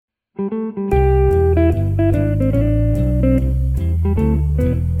Welcome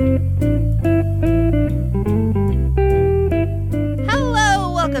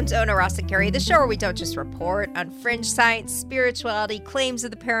to Ona Ross and Carrie, the show where we don't just report on fringe science, spirituality, claims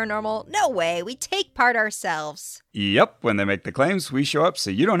of the paranormal. No way, we take part ourselves. Yep, when they make the claims, we show up so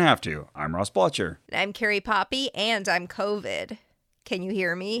you don't have to. I'm Ross Blotcher. I'm Carrie Poppy, and I'm COVID. Can you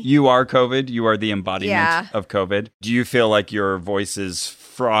hear me? You are COVID. You are the embodiment of COVID. Do you feel like your voice is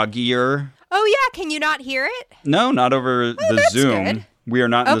froggier? Oh, yeah. Can you not hear it? No, not over the Zoom. Good. We are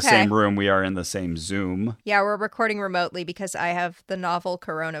not in the same room. We are in the same Zoom. Yeah, we're recording remotely because I have the novel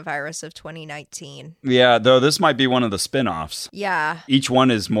coronavirus of 2019. Yeah, though this might be one of the spin-offs. Yeah. Each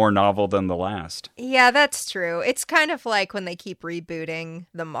one is more novel than the last. Yeah, that's true. It's kind of like when they keep rebooting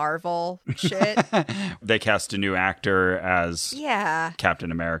the Marvel shit. They cast a new actor as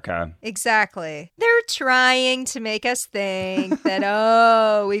Captain America. Exactly. They're trying to make us think that,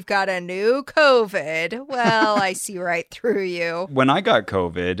 oh, we've got a new COVID. Well, I see right through you. When I got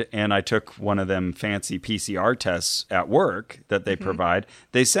COVID and I took one of them fancy PCR tests at work that they provide,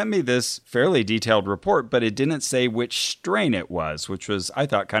 they sent me this fairly detailed report, but it didn't say which strain it was, which was, I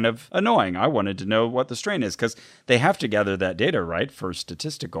thought, kind of annoying. I wanted to know what the strain is because they have to gather that data, right, for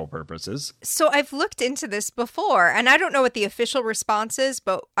statistical purposes. So I've looked into this before, and I don't know what the official response is,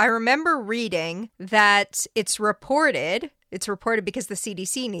 but I remember reading that it's reported because the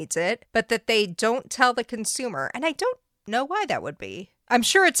CDC needs it, but that they don't tell the consumer. And I don't know why that would be. I'm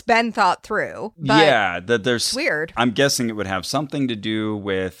sure it's been thought through. But that there's it's weird. I'm guessing it would have something to do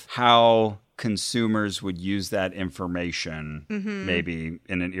with how consumers would use that information, maybe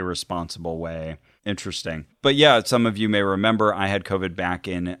in an irresponsible way. Interesting. But yeah, some of you may remember I had COVID back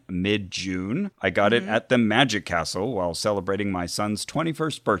in mid-June. I got it at the Magic Castle while celebrating my son's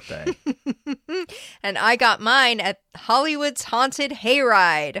 21st birthday. And I got mine at Hollywood's Haunted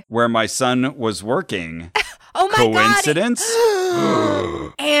Hayride, where my son was working. Oh my Coincidence?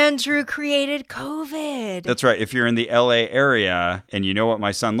 God. Andrew created COVID. That's right. If you're in the LA area and you know what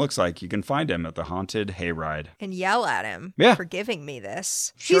my son looks like, you can find him at the Haunted Hayride. And yell at him for giving me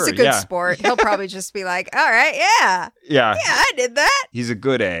this. Sure, he's a good sport. He'll probably just be like, all right, yeah, I did that. He's a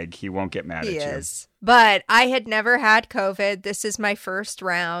good egg. He won't get mad at you. He is. But I had never had COVID. This is my first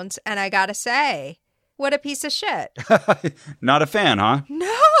round. And I gotta say, what a piece of shit. Not a fan, huh?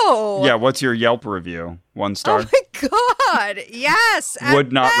 No. Yeah, what's your Yelp review? 1 star? Oh my God. Yes.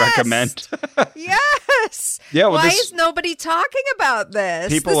 Would not recommend. Yes. Yeah. Well, why is nobody talking about this?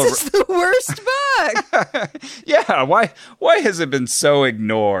 This is the worst bug. Yeah. Why has it been so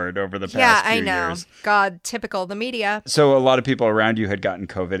ignored over the past few years? God, typical the media. So a lot of people around you had gotten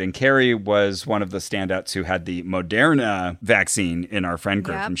COVID, and Carrie was one of the standouts who had the Moderna vaccine in our friend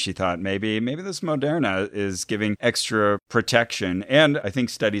group. Yep. And she thought maybe this Moderna is giving extra protection. And I think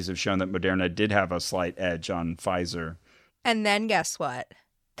studies have shown that Moderna did have a slight edge on Pfizer. And then guess what?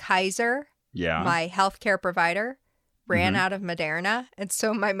 Kaiser, my healthcare provider, ran out of Moderna. And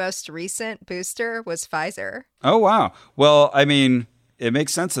so my most recent booster was Pfizer. Oh, wow. Well, I mean, it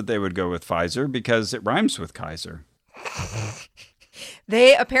makes sense that they would go with Pfizer because it rhymes with Kaiser.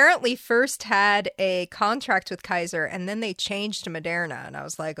 They apparently first had a contract with Kaiser, and then they changed to Moderna. And I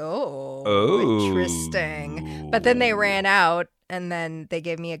was like, oh, interesting. But then they ran out, and then they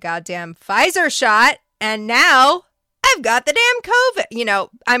gave me a goddamn Pfizer shot. And now I've got the damn COVID. You know,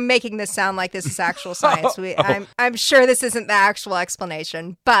 I'm making this sound like this is actual science. I'm sure this isn't the actual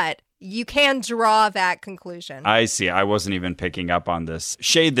explanation, but you can draw that conclusion. I see. I wasn't even picking up on this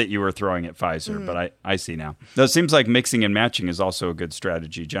shade that you were throwing at Pfizer, but I see now. Though it seems like mixing and matching is also a good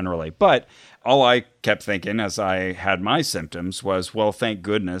strategy generally. But all I kept thinking as I had my symptoms was, well, thank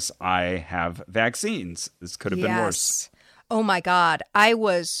goodness I have vaccines. This could have been worse. Oh my God. I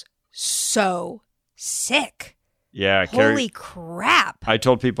was so sick. Yeah. Holy crap. I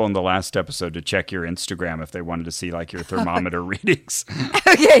told people in the last episode to check your Instagram if they wanted to see like your thermometer readings.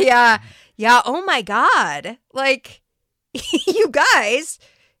 Okay, yeah. Yeah. Oh my God. Like, you guys,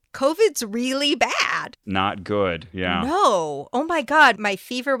 COVID's really bad. Not good. Yeah. No. Oh my God. My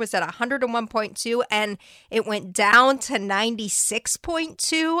fever was at 101.2 and it went down to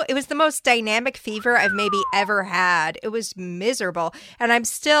 96.2. It was the most dynamic fever I've maybe ever had. It was miserable. And I'm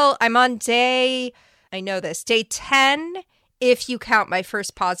on day 10, if you count my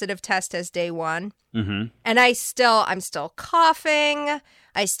first positive test as day 1. Mm-hmm. And I'm still coughing.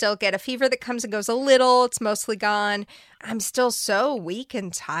 I still get a fever that comes and goes a little. It's mostly gone. I'm still so weak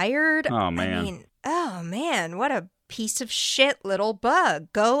and tired. Oh, man. I mean, oh, man, what a piece of shit little bug.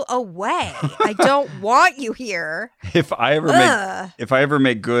 Go away. I don't want you here. If I ever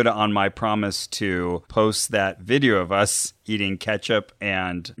make good on my promise to post that video of us eating ketchup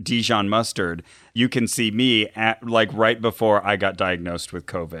and Dijon mustard, you can see me at right before I got diagnosed with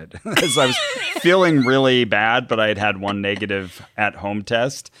COVID. As I was feeling really bad, but I had one negative at-home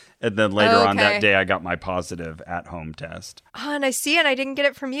test. And then later on that day, I got my positive at-home test. Oh, and I see it. I didn't get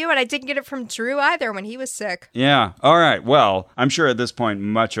it from you, and I didn't get it from Drew either when he was sick. Yeah. All right. Well, I'm sure at this point,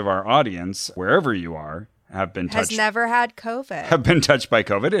 much of our audience, wherever you are, have been touched. Has never had COVID. Have been touched by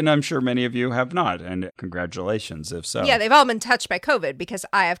COVID, and I'm sure many of you have not. And congratulations, if so. Yeah, they've all been touched by COVID because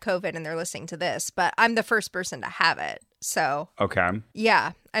I have COVID and they're listening to this, but I'm the first person to have it. So, okay.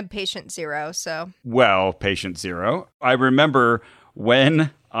 Yeah, I'm patient zero, so. Well, patient zero. I remember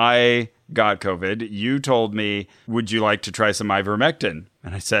when I got COVID, you told me, would you like to try some ivermectin?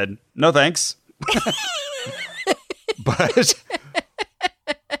 And I said, no, thanks. But,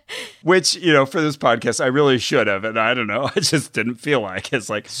 which, for this podcast, I really should have. And I don't know, I just didn't feel like it's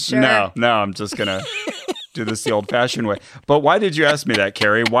like, sure. No, I'm just going to do this the old fashioned way. But why did you ask me that,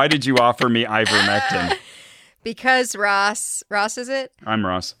 Carrie? Why did you offer me ivermectin? Because Ross, is it? I'm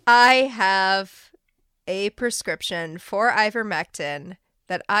Ross. I have a prescription for ivermectin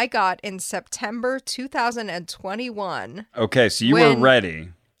that I got in September 2021. Okay, so you were ready.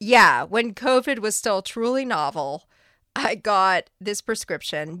 Yeah, when COVID was still truly novel, I got this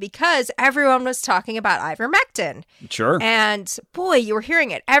prescription because everyone was talking about ivermectin. Sure. And boy, you were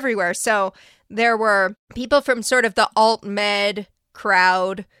hearing it everywhere. So there were people from sort of the alt-med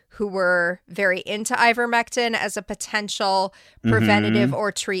crowd who were very into ivermectin as a potential preventative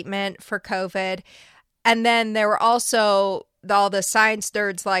or treatment for COVID. And then there were also all the science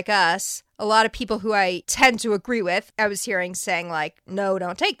nerds like us, a lot of people who I tend to agree with, I was hearing saying like, no,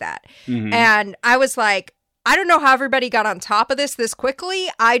 don't take that. And I was like, I don't know how everybody got on top of this quickly.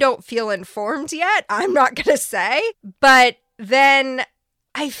 I don't feel informed yet. I'm not going to say. But then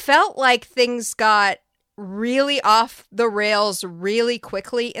I felt like things got really off the rails really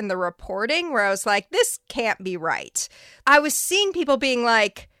quickly in the reporting where I was like, this can't be right. I was seeing people being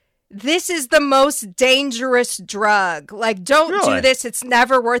like, this is the most dangerous drug. Like, don't do this. It's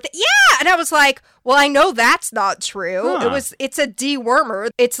never worth it. Yeah. And I was like, well, I know that's not true. It's a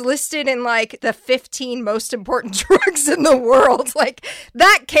dewormer. It's listed in like the 15 most important drugs in the world. Like,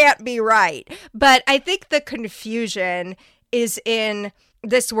 that can't be right. But I think the confusion is in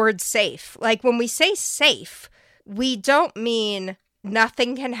this word safe. Like, when we say safe, we don't mean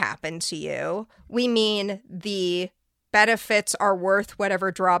nothing can happen to you. We mean the benefits are worth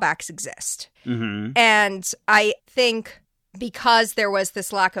whatever drawbacks exist. And I think because there was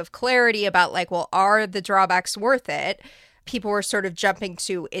this lack of clarity about like, well, are the drawbacks worth it? People were sort of jumping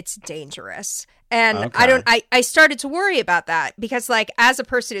to it's dangerous. And I started to worry about that because like as a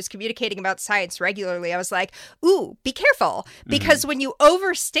person who's communicating about science regularly, I was like, ooh, be careful. Because when you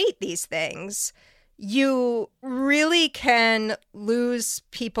overstate these things, you really can lose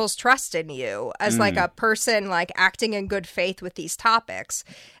people's trust in you as like a person like acting in good faith with these topics.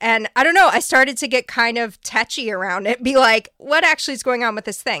 And I don't know, I started to get kind of touchy around it, be like, what actually is going on with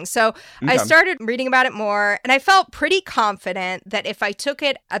this thing? So I started reading about it more and I felt pretty confident that if I took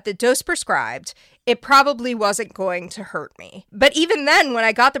it at the dose prescribed, it probably wasn't going to hurt me. But even then, when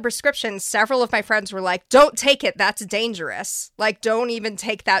I got the prescription, several of my friends were like, don't take it. That's dangerous. Like, don't even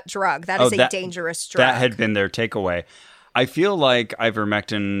take that drug. That is a dangerous drug. That had been their takeaway. I feel like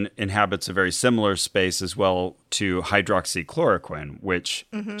ivermectin inhabits a very similar space as well to hydroxychloroquine, which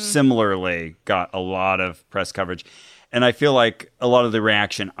similarly got a lot of press coverage. And I feel like a lot of the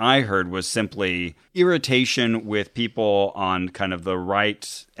reaction I heard was simply irritation with people on kind of the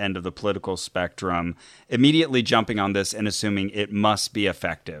right end of the political spectrum immediately jumping on this and assuming it must be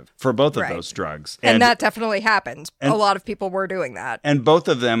effective for both of those drugs. And that definitely happened. A lot of people were doing that. And both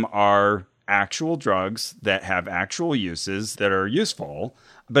of them are actual drugs that have actual uses that are useful.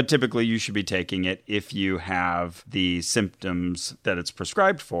 But typically you should be taking it if you have the symptoms that it's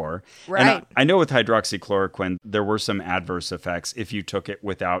prescribed for. Right. And I know with hydroxychloroquine, there were some adverse effects if you took it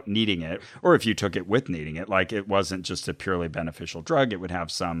without needing it, or if you took it with needing it. Like it wasn't just a purely beneficial drug. It would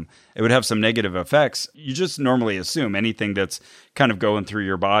have some negative effects. You just normally assume anything that's kind of going through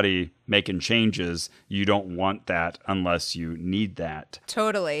your body, making changes, you don't want that unless you need that.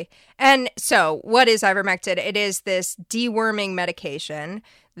 Totally. And so what is ivermectin? It is this deworming medication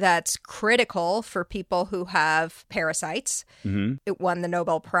that's critical for people who have parasites. It won the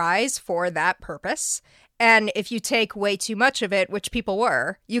Nobel Prize for that purpose. And if you take way too much of it, which people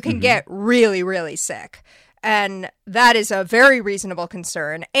were, you can get really, really sick. And that is a very reasonable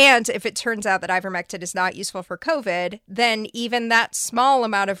concern. And if it turns out that ivermectin is not useful for COVID, then even that small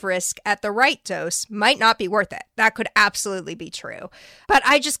amount of risk at the right dose might not be worth it. That could absolutely be true. But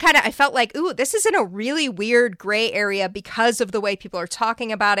I just I felt like, ooh, this is in a really weird gray area because of the way people are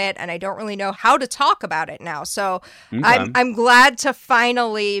talking about it. And I don't really know how to talk about it now. So I'm glad to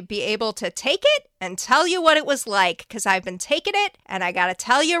finally be able to take it and tell you what it was like, because I've been taking it, and I gotta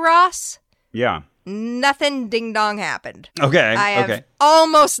tell you, Ross. Yeah. Nothing ding dong happened. Okay. I have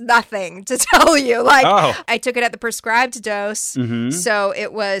almost nothing to tell you. I took it at the prescribed dose. Mm-hmm. So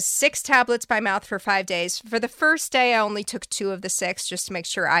it was 6 tablets by mouth for 5 days. For the first day, I only took 2 of the 6 just to make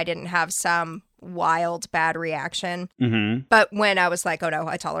sure I didn't have some wild bad reaction. Mm-hmm. But when I was like, oh no,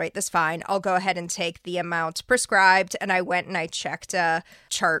 I tolerate this fine, I'll go ahead and take the amount prescribed. And I went and I checked a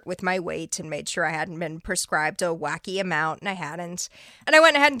chart with my weight and made sure I hadn't been prescribed a wacky amount, and I hadn't. And I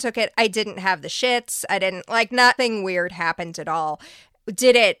went ahead and took it. I didn't have the shits. I didn't, nothing weird happened at all.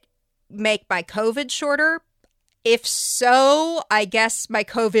 Did it make my COVID shorter? If so, I guess my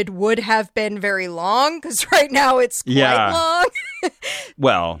COVID would have been very long, because right now it's quite long.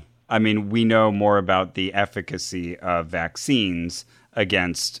 Well, I mean, we know more about the efficacy of vaccines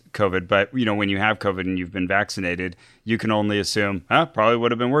against COVID, but, when you have COVID and you've been vaccinated, you can only assume, probably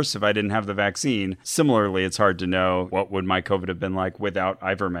would have been worse if I didn't have the vaccine. Similarly, it's hard to know what would my COVID have been like without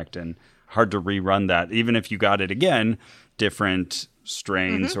ivermectin. Hard to rerun that. Even if you got it again, different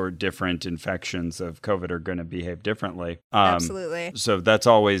strains or different infections of COVID are going to behave differently. Absolutely. So that's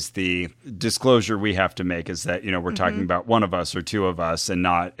always the disclosure we have to make, is that, we're talking about one of us or 2 of us and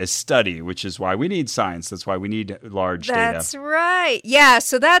not a study, which is why we need science. That's why we need large data. That's right. Yeah.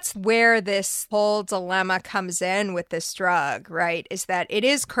 So that's where this whole dilemma comes in with this drug, right? Is that it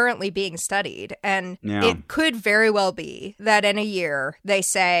is currently being studied, and it could very well be that in a year they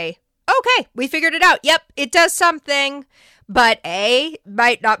say, okay, we figured it out. Yep, it does something. But A,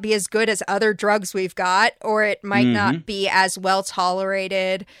 might not be as good as other drugs we've got, or it might not be as well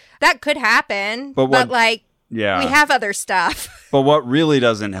tolerated. That could happen. But we have other stuff. But what really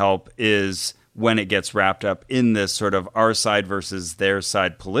doesn't help is when it gets wrapped up in this sort of our side versus their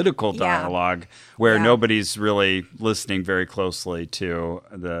side political dialogue, where nobody's really listening very closely to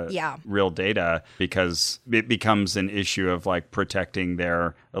the real data, because it becomes an issue of protecting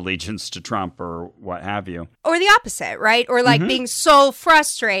their allegiance to Trump or what have you. Or the opposite, right? Or being so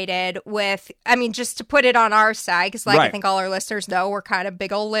frustrated with, just to put it on our side, because I think all our listeners know we're kind of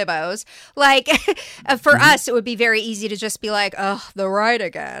big old libos. For us, it would be very easy to just be like, oh, the right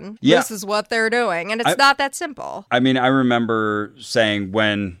again. Yeah. This is what they're doing. And it's not that simple. I remember saying,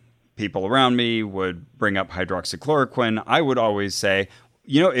 when people around me would bring up hydroxychloroquine, I would always say,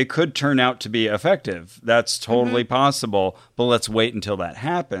 it could turn out to be effective. That's totally possible, but let's wait until that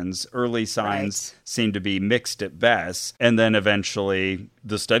happens. Early signs seem to be mixed at best. And then eventually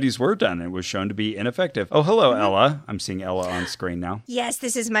the studies were done. It was shown to be ineffective. Oh, hello, Ella. I'm seeing Ella on screen now. Yes,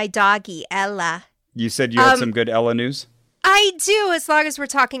 this is my doggy, Ella. You said you had some good Ella news? I do, as long as we're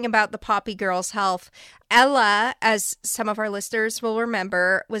talking about the Poppy Girl's health. Ella, as some of our listeners will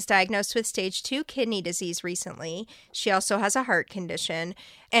remember, was diagnosed with stage 2 kidney disease recently. She also has a heart condition,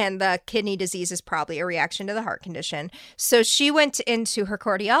 and the kidney disease is probably a reaction to the heart condition. So she went into her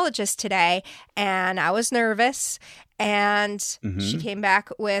cardiologist today, and I was nervous. And she came back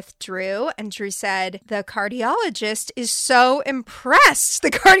with Drew, and Drew said, the cardiologist is so impressed.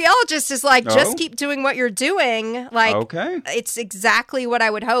 The cardiologist is like, just keep doing what you're doing. It's exactly what I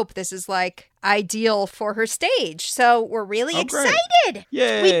would hope. This is ideal for her stage. So we're really excited.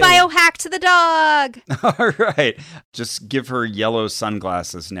 Yay. We biohacked the dog. All right. Just give her yellow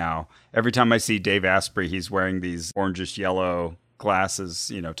sunglasses now. Every time I see Dave Asprey, he's wearing these orangish yellow glasses,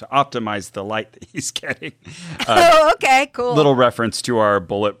 to optimize the light that he's getting. Okay, cool. Little reference to our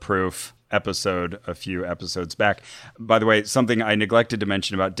Bulletproof episode a few episodes back. By the way, something I neglected to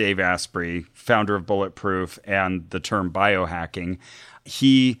mention about Dave Asprey, founder of Bulletproof and the term biohacking,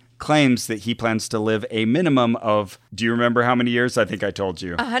 he claims that he plans to live a minimum of, do you remember how many years? I think I told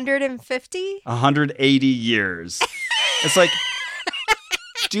you. 150? 180 years. It's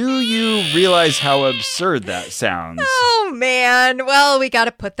do you realize how absurd that sounds? Oh, man. Well, we got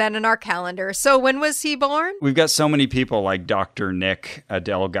to put that in our calendar. So when was he born? We've got so many people like Dr. Nick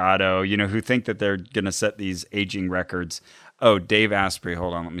Delgado, who think that they're going to set these aging records. Oh, Dave Asprey.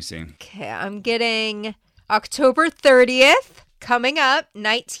 Hold on. Let me see. Okay. I'm getting October 30th. Coming up,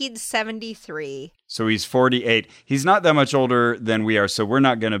 1973. So he's 48. He's not that much older than we are, so we're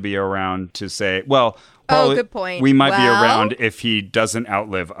not going to be around to say, well, probably, good point. We might be around if he doesn't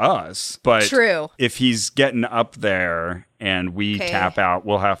outlive us. But true. If he's getting up there and we tap out,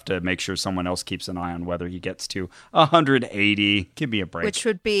 we'll have to make sure someone else keeps an eye on whether he gets to 180. Give me a break. Which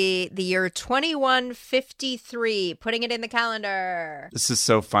would be the year 2153, putting it in the calendar. This is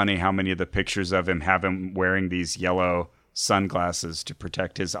so funny how many of the pictures of him have him wearing these yellow sunglasses to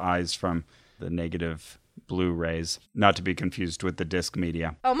protect his eyes from the negative blue rays, not to be confused with the disc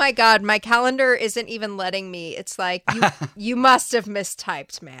media. Oh my God, my calendar isn't even letting me. It's like, you must have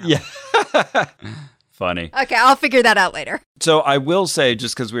mistyped, man. Yeah. Funny. Okay, I'll figure that out later. So I will say,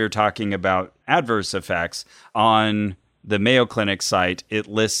 just because we were talking about adverse effects, on the Mayo Clinic site, it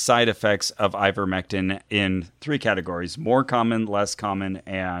lists side effects of ivermectin in 3 categories: more common, less common,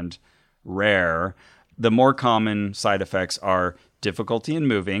 and rare. The more common side effects are difficulty in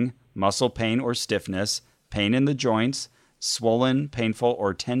moving, muscle pain or stiffness, pain in the joints, swollen, painful,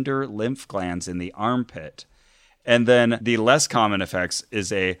 or tender lymph glands in the armpit. And then the less common effects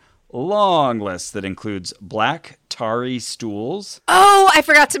is a long list that includes black, tarry stools. Oh, I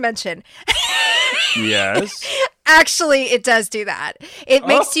forgot to mention. Yes. Actually, it does do that. It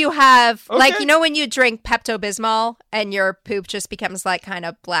makes you have, like, you know when you drink Pepto-Bismol and your poop just becomes like kind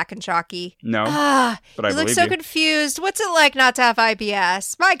of black and chalky? No, but I you look believe so you. Confused. What's it like not to have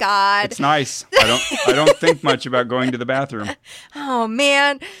IBS? My God. It's nice. I don't think much about going to the bathroom. Oh,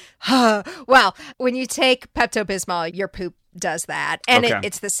 man. Well, when you take Pepto-Bismol, your poop does that. And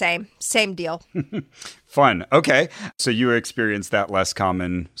it's the same deal. Fun. Okay. So you experienced that less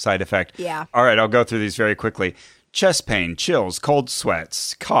common side effect. Yeah. All right. I'll go through these very quickly. Chest pain, chills, cold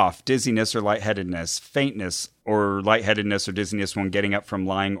sweats, cough, dizziness or lightheadedness, faintness or lightheadedness or dizziness when getting up from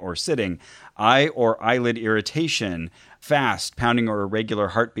lying or sitting, eye or eyelid irritation, fast, pounding or irregular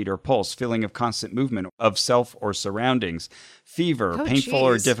heartbeat or pulse, feeling of constant movement of self or surroundings, fever, painful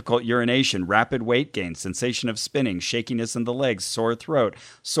or difficult urination, rapid weight gain, sensation of spinning, shakiness in the legs, sore throat,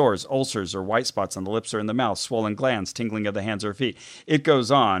 sores, ulcers or white spots on the lips or in the mouth, swollen glands, tingling of the hands or feet. It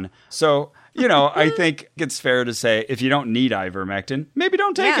goes on. So, I think it's fair to say if you don't need ivermectin, maybe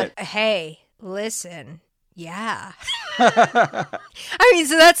don't take it. Hey, listen. Yeah. I mean,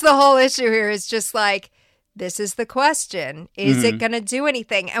 so that's the whole issue here is just like, this is the question. Is it going to do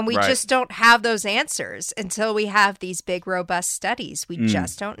anything? And we just don't have those answers until we have these big, robust studies. We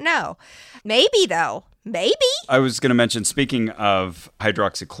just don't know. Maybe, though. Maybe. I was going to mention, speaking of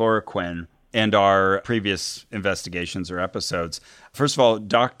hydroxychloroquine and our previous investigations or episodes, first of all,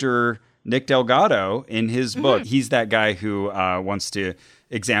 Dr. Nick Delgado, in his book, he's that guy who wants to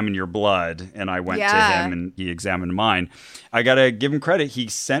examine your blood, and I went to him and he examined mine. I got to give him credit. He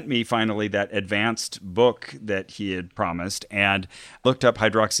sent me finally that advanced book that he had promised and looked up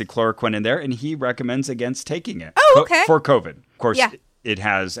hydroxychloroquine in there, and he recommends against taking it for COVID. Of course, it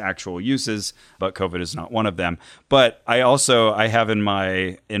has actual uses, but COVID is not one of them. But I have in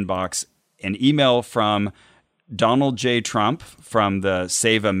my inbox an email from Donald J. Trump from the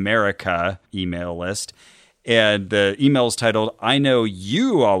Save America email list. And the email is titled, "I know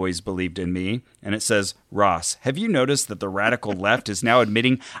you always believed in me." And it says, "Ross, have you noticed that the radical left is now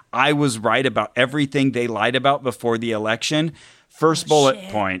admitting I was right about everything they lied about before the election? First bullet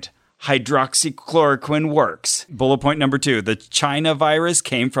point, hydroxychloroquine works. Bullet point number 2, the China virus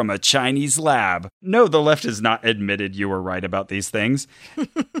came from a Chinese lab. No, the left has not admitted you were right about these things."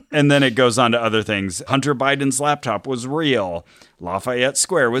 And then it goes on to other things. Hunter Biden's laptop was real. Lafayette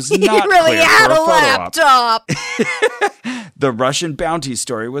Square was not he really clear had for a laptop. The Russian bounty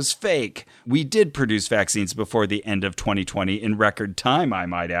story was fake. We did produce vaccines before the end of 2020 in record time, I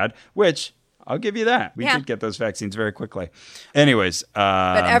might add, which I'll give you that. We did get those vaccines very quickly. Anyways.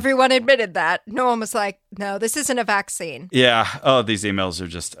 But everyone admitted that. No one was like, no, this isn't a vaccine. Yeah. Oh, these emails are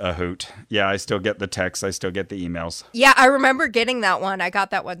just a hoot. Yeah, I still get the texts. I still get the emails. Yeah, I remember getting that one. I got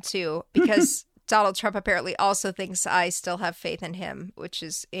that one too because Donald Trump apparently also thinks I still have faith in him, which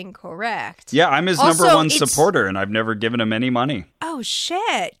is incorrect. Yeah, I'm his number one supporter, and I've never given him any money. Oh,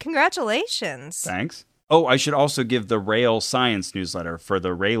 shit. Congratulations. Thanks. Oh, I should also give the Rail Science newsletter for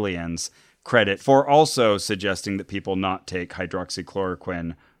the Raelians credit for also suggesting that people not take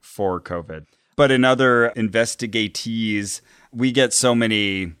hydroxychloroquine for COVID. But in other investigatees, we get so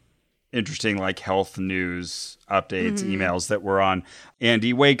many interesting health news updates, emails that were on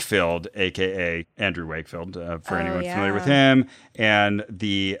Andy Wakefield, a.k.a. Andrew Wakefield, for anyone familiar with him, and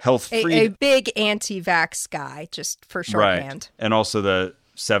the health freedom... A big anti-vax guy, just for shorthand. Right. And also the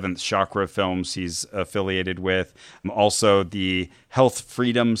Seventh Chakra Films he's affiliated with. Also the Health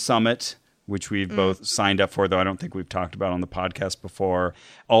Freedom Summit, which we've both signed up for, though I don't think we've talked about on the podcast before.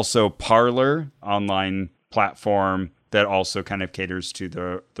 Also Parler, online platform that also kind of caters to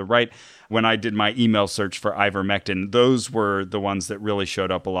the right. When I did my email search for ivermectin, those were the ones that really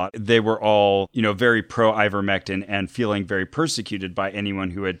showed up a lot. They were all, very pro-ivermectin and feeling very persecuted by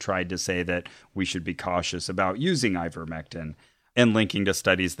anyone who had tried to say that we should be cautious about using ivermectin, and linking to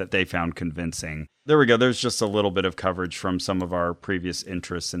studies that they found convincing. There we go. There's just a little bit of coverage from some of our previous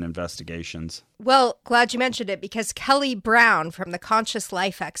interests and investigations. Well, glad you mentioned it, because Kelly Brown from the Conscious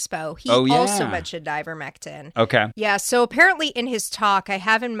Life Expo, he also mentioned ivermectin. Okay. Yeah, so apparently in his talk, I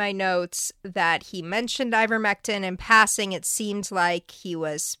have in my notes that he mentioned ivermectin in passing. It seemed like he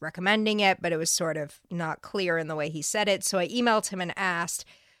was recommending it, but it was sort of not clear in the way he said it. So I emailed him and asked,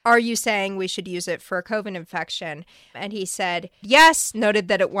 are you saying we should use it for a COVID infection? And he said, yes, noted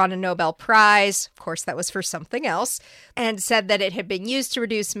that it won a Nobel Prize. Of course, that was for something else. And said that it had been used to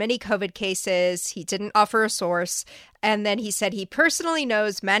reduce many COVID cases. He didn't offer a source. And then he said he personally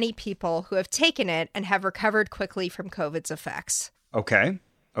knows many people who have taken it and have recovered quickly from COVID's effects. Okay.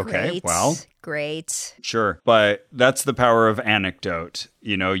 Great. Well, great. Sure. But that's the power of anecdote.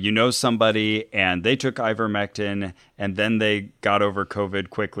 You know somebody and they took ivermectin and then they got over COVID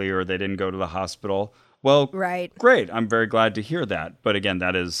quickly, or they didn't go to the hospital. Well, right. Great. I'm very glad to hear that. But again,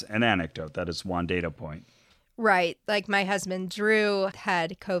 that is an anecdote. That is one data point. Right. Like my husband, Drew,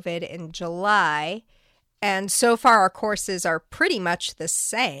 had COVID in July. And so far, our courses are pretty much the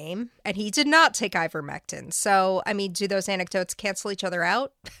same. And he did not take ivermectin. So, I mean, do those anecdotes cancel each other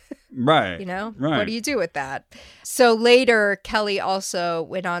out? Right. Right. What do you do with that? So later, Kelly also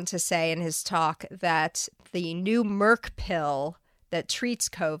went on to say in his talk that the new Merck pill that treats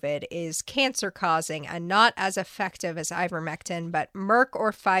COVID is cancer-causing and not as effective as ivermectin, but Merck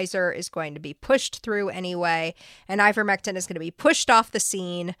or Pfizer is going to be pushed through anyway, and ivermectin is going to be pushed off the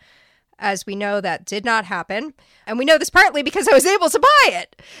scene. As we know, that did not happen. And we know this partly because I was able to buy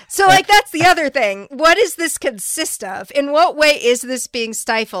it. So, that's the other thing. What does this consist of? In what way is this being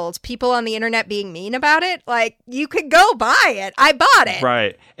stifled? People on the internet being mean about it? You could go buy it. I bought it.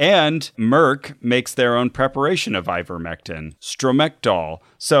 Right. And Merck makes their own preparation of ivermectin, Stromectol.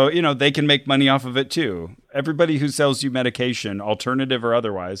 So, they can make money off of it too. Everybody who sells you medication, alternative or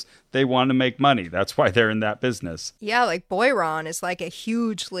otherwise, they want to make money. That's why they're in that business. Yeah, Boiron is a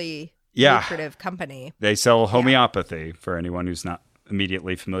hugely lucrative company. They sell homeopathy for anyone who's not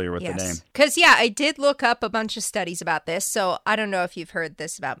immediately familiar with the name. Because, I did look up a bunch of studies about this. So I don't know if you've heard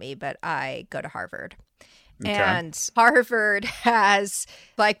this about me, but I go to Harvard. Okay. And Harvard has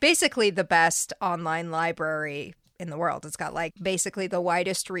basically the best online library in the world. It's got basically the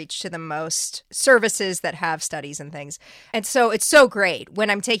widest reach to the most services that have studies and things. And so it's so great. When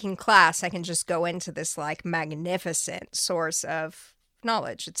I'm taking class, I can just go into this magnificent source of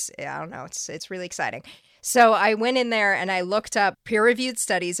knowledge. It's really exciting. So I went in there and I looked up peer-reviewed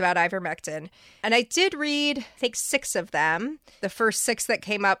studies about ivermectin. And I did read, I think, 6 of them. The first 6 that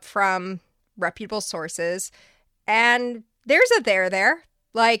came up from reputable sources. And there's a there.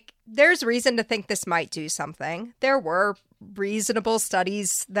 There's reason to think this might do something. There were reasonable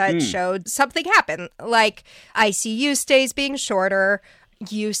studies that showed something happened, like ICU stays being shorter,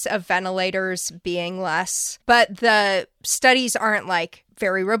 use of ventilators being less. But the studies aren't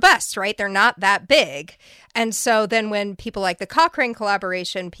very robust, right? They're not that big. And so then when people like the Cochrane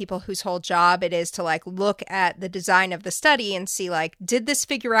collaboration, people whose whole job it is to look at the design of the study and see did this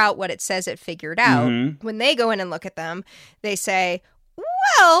figure out what it says it figured out? Mm-hmm. When they go in and look at them, they say,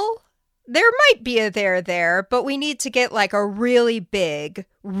 well, there might be a there, but we need to get a really big,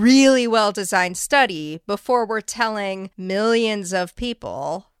 really well-designed study before we're telling millions of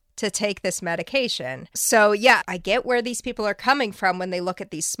people to take this medication. So yeah, I get where these people are coming from when they look at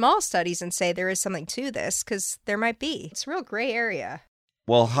these small studies and say there is something to this, because there might be. It's a real gray area.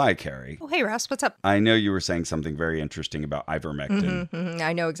 Well, hi, Carrie. Oh, hey, Ross. What's up? I know you were saying something very interesting about ivermectin.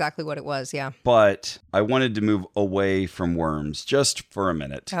 I know exactly what it was, yeah. But I wanted to move away from worms just for a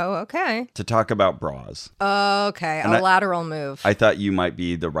minute. Oh, okay. To talk about bras. Okay, and lateral move. I thought you might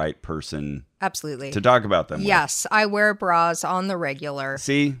be the right person. Absolutely. To talk about them. Yes, I wear bras on the regular.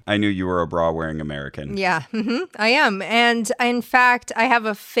 See, I knew you were a bra-wearing American. Yeah, I am. And in fact, I have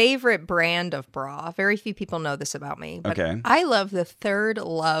a favorite brand of bra. Very few people know this about me. But okay. I love the Third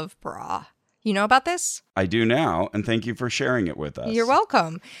Love bra. You know about this? I do now, and thank you for sharing it with us. You're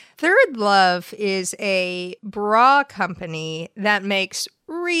welcome. Third Love is a bra company that makes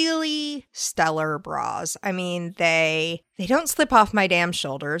really stellar bras. I mean, they don't slip off my damn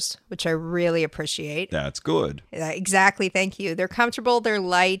shoulders, which I really appreciate. That's good. Exactly, thank you. They're comfortable, they're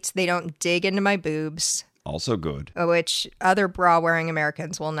light, they don't dig into my boobs. Also good. Which other bra-wearing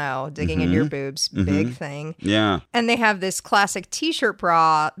Americans will know. Digging in your boobs, big thing. Yeah. And they have this classic t-shirt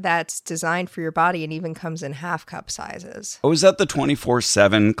bra that's designed for your body and even comes in half cup sizes. Oh, is that the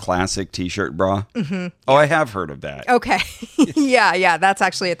 24/7 classic t-shirt bra? Mm-hmm. Oh, I have heard of that. Okay. Yeah. That's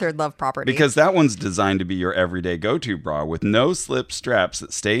actually a Third Love property. Because that one's designed to be your everyday go-to bra with no slip straps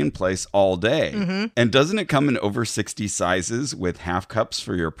that stay in place all day. Mm-hmm. And doesn't it come in over 60 sizes with half cups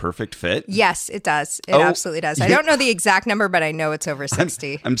for your perfect fit? Yes, it does. It absolutely does. I don't know the exact number, but I know it's over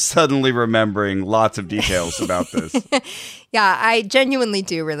 60. I'm suddenly remembering lots of details about this. Yeah, I genuinely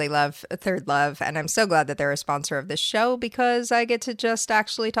do really love Third Love, and I'm so glad that they're a sponsor of this show because I get to just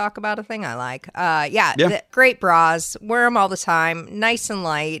actually talk about a thing I like. Great bras. Wear them all the time. Nice and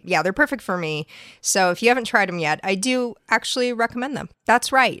light. Yeah, they're perfect for me. So if you haven't tried them yet, I do actually recommend them.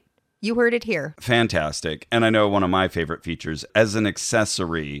 That's right. You heard it here. Fantastic. And I know one of my favorite features as an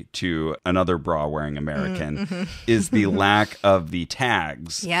accessory to another bra-wearing American is the lack of the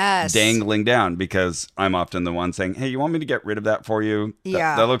tags dangling down, because I'm often the one saying, hey, you want me to get rid of that for you?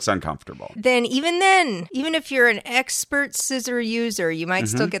 That looks uncomfortable. Then, even if you're an expert scissor user, you might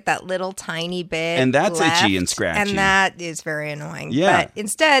still get that little tiny bit and that's left, itchy and scratchy. And that is very annoying. Yeah. But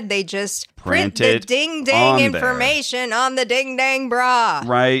instead, they just print the it ding-dang information on the ding-dang bra.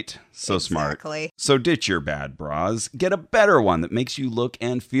 Right. So exactly. Smart. So ditch your bad bras. Get a better one that makes you look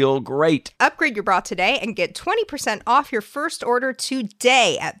and feel great. Upgrade your bra today and get 20% off your first order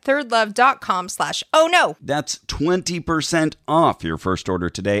today at thirdlove.com/ohno. That's 20% off your first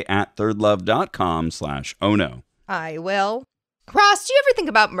order today at thirdlove.com/ohno. I will. Ross, do you ever think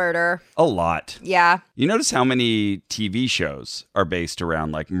about murder? A lot. Yeah. You notice how many TV shows are based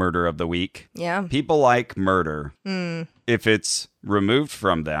around like murder of the week? Yeah. People like murder. If it's removed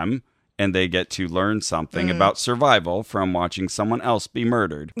from them and they get to learn something about survival from watching someone else be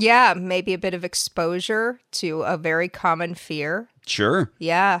murdered. Yeah, maybe a bit of exposure to a very common fear. Sure.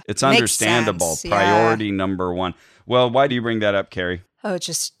 Yeah. It's understandable. Priority number one. Well, why do you bring that up, Carrie? Oh,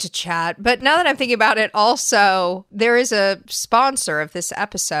 just to chat. But now that I'm thinking about it, also, there is a sponsor of this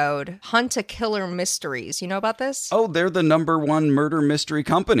episode, Hunt-A-Killer Mysteries. You know about this? Oh, they're the #1 murder mystery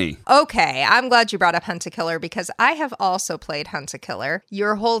company. Okay, I'm glad you brought up Hunt-A-Killer because I have also played Hunt-A-Killer.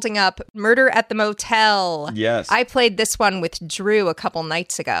 You're holding up Murder at the Motel. Yes. I played this one with Drew a couple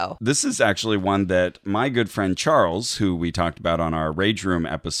nights ago. This is actually one that my good friend Charles, who we talked about on our Rage Room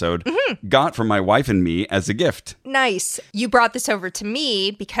episode, got for my wife and me as a gift. Nice. You brought this over to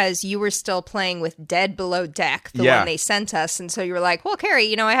me because you were still playing with Dead Below Deck, the one they sent us. And so you were like, well,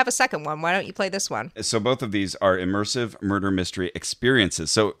 Carrie, I have a second one. Why don't you play this one? So both of these are immersive murder mystery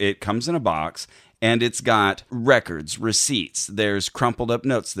experiences. So it comes in a box and it's got records, receipts. There's crumpled up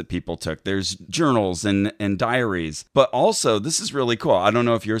notes that people took. There's journals and diaries. But also, this is really cool. I don't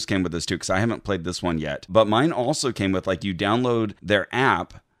know if yours came with this too, because I haven't played this one yet. But mine also came with, like, you download their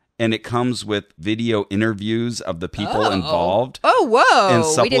app, and it comes with video interviews of the people involved. Oh,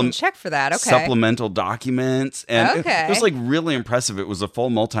 whoa. We didn't check for that. Okay. Supplemental documents. And it was like really impressive. It was a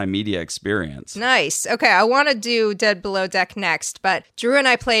full multimedia experience. Nice. Okay, I want to do Dead Below Deck next, but Drew and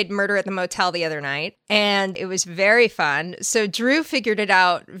I played Murder at the Motel the other night, and it was very fun. So Drew figured it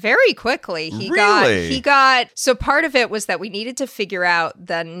out very quickly. He got so part of it was that we needed to figure out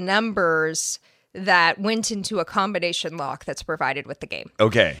the numbers that went into a combination lock that's provided with the game.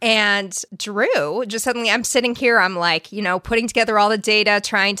 Okay. And Drew, just suddenly I'm sitting here, I'm like, putting together all the data,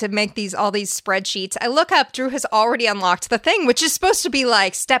 trying to make all these spreadsheets. I look up, Drew has already unlocked the thing, which is supposed to be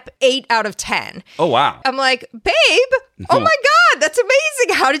like step 8 out of 10. Oh, wow. I'm like, babe, oh my God, that's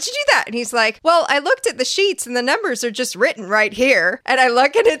amazing. How did you do that? And he's like, well, I looked at the sheets and the numbers are just written right here. And I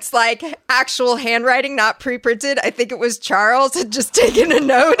look and it's like actual handwriting, not pre-printed. I think it was Charles had just taken a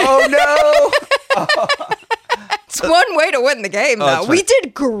note. Oh, no. It's one way to win the game, though. We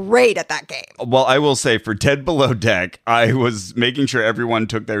did great at that game. Well, I will say for Dead Below Deck, I was making sure everyone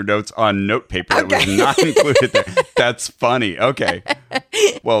took their notes on note paper that was not included there. That's funny. Okay.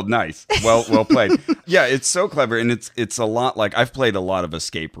 Well, nice. Well played. Yeah, it's so clever, and it's a lot like I've played a lot of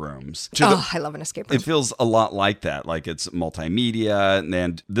escape rooms. I love an escape room. It feels a lot like that. Like it's multimedia,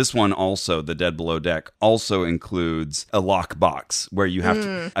 and this one also, the Dead Below Deck, also includes a lockbox where you have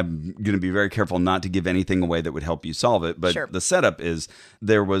to. I'm going to be very careful not to give anything away that would help you solve it, but the setup is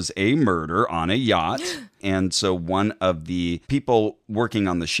there was a murder on a yacht, and so one of the people working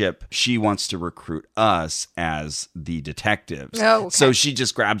on the ship, she wants to recruit us as the detectives. Oh, okay. So she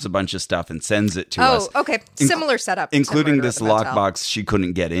just grabs a bunch of stuff and sends it to us. Oh, okay. Similar setup. Including this lockbox she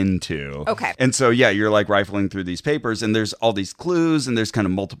couldn't get into. Okay. And so, you're like rifling through these papers, and there's all these clues, and there's kind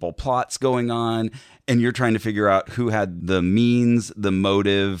of multiple plots going on. and you're trying to figure out who had the means, the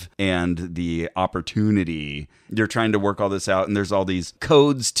motive, and the opportunity. You're trying to work all this out, and there's all these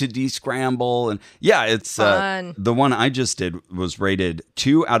codes to descramble. And yeah, it's fun. The one I just did was rated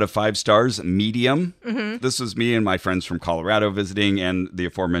 2 out of 5 stars, medium. This was me and my friends from Colorado visiting, and the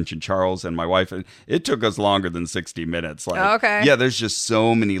aforementioned Charles and my wife. And it took us longer than 60 minutes. Okay. Yeah, there's just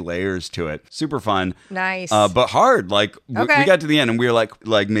so many layers to it. Super fun. Nice. But hard. Like, we Okay. got to the end, and we were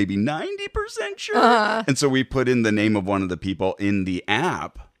like maybe 90% sure. And so we put in the name of one of the people in the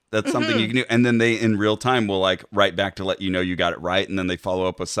app. That's something you can do. And then they, in real time, will like write back to let you know you got it right. And then they follow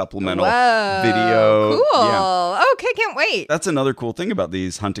up with supplemental video. Cool. Yeah. Okay, can't wait. That's another cool thing about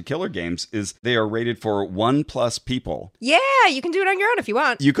these Hunt a Killer games is they are rated for 1+ people. Yeah, you can do it on your own if you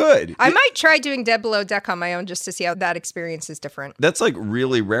want. You could. I might try doing Dead Below Deck on my own just to see how that experience is different. That's like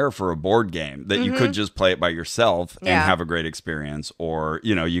really rare for a board game that you could just play it by yourself and Yeah. have a great experience. Or,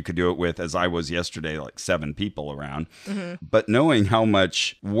 you know, you could do it with, as I was yesterday, like 7 people around. But knowing how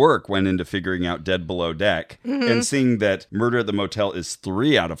much work went into figuring out Dead Below Deck and seeing that Murder at the Motel is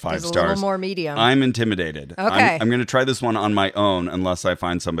 3 out of 5 It's a stars. little more medium. I'm intimidated. Okay. I'm going to try this one on my own unless I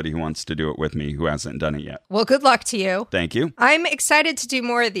find somebody who wants to do it with me who hasn't done it yet. Well, good luck to you. Thank you. I'm excited to do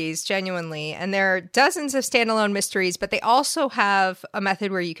more of these, genuinely. And there are dozens of standalone mysteries, but they also have a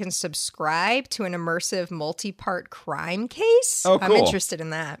method where you can subscribe to an immersive multi-part crime case. Oh, I'm cool. interested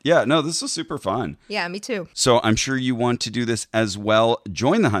in that. Yeah, no, this is super fun. Yeah, me too. So I'm sure you want to do this as well.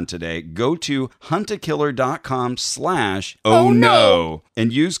 Join the hunt today. Go to huntakiller.com/oh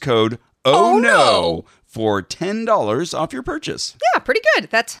and use code Oh no for $10 off your purchase. Yeah, pretty good.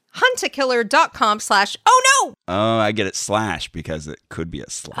 That's huntakiller.com/oh no. Oh, I get it slash because it could be a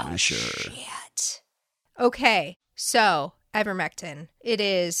slasher. Shit. Okay, so ivermectin. It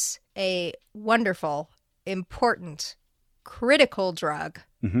is a wonderful, important, critical drug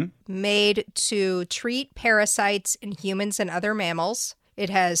made to treat parasites in humans and other mammals. It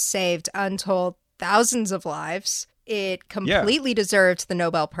has saved untold thousands of lives. It completely deserved the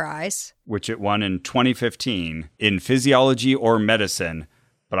Nobel Prize. Which it won in 2015 in physiology or medicine.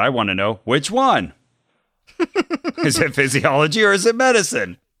 But I want to know which one. Is it physiology or is it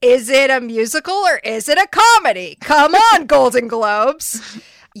medicine? Is it a musical or is it a comedy? Come on, Golden Globes.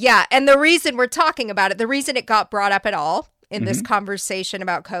 Yeah, and the reason we're talking about it, the reason it got brought up at all in this conversation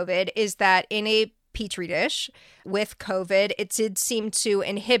about COVID is that in a petri dish with COVID, it did seem to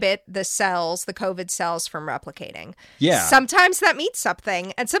inhibit the cells, the COVID cells, from replicating. Yeah. Sometimes that means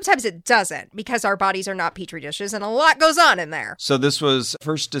something, and sometimes it doesn't, because our bodies are not petri dishes, and a lot goes on in there. So this was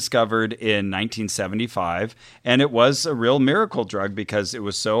first discovered in 1975, and it was a real miracle drug because it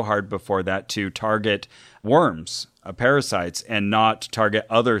was so hard before that to target worms, parasites, and not target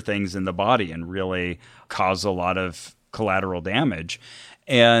other things in the body and really cause a lot of collateral damage.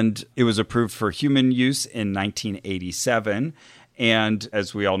 And it was approved for human use in 1987. And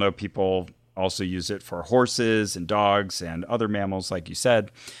as we all know, people also use it for horses and dogs and other mammals, like you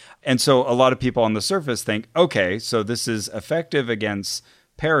said. And so a lot of people on the surface think, okay, so this is effective against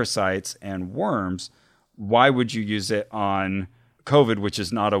parasites and worms. Why would you use it on COVID, which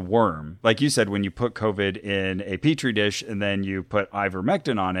is not a worm? Like you said, when you put COVID in a petri dish and then you put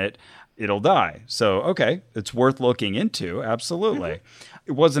ivermectin on it, it'll die. So, okay, it's worth looking into. Absolutely.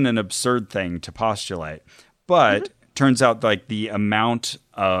 It wasn't an absurd thing to postulate, but turns out like the amount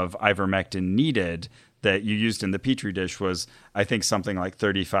of ivermectin needed that you used in the petri dish was, I think, something like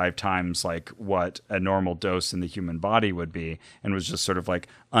 35 times like what a normal dose in the human body would be, and was just sort of like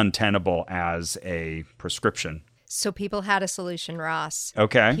untenable as a prescription. So people had a solution, Ross.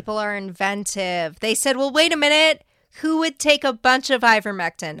 Okay. People are inventive. They said, well, wait a minute. Who would take a bunch of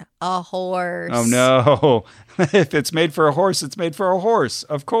ivermectin? A horse. Oh, no. If it's made for a horse, it's made for a horse.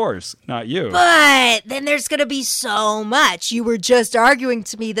 Of course. Not you. But then there's going to be so much. You were just arguing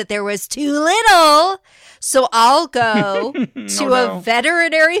to me that there was too little. So I'll go to a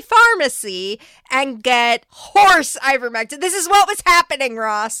veterinary pharmacy and get horse ivermectin. This is what was happening,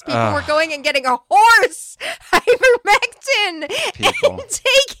 Ross. People were going and getting a horse ivermectin People. and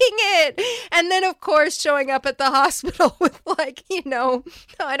taking it. And then, of course, showing up at the hospital with, like, you know,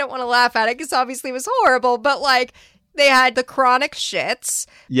 I don't want to laugh at it because obviously it was horrible, but like they had the chronic shits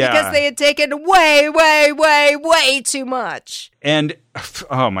because they had taken way too much. And,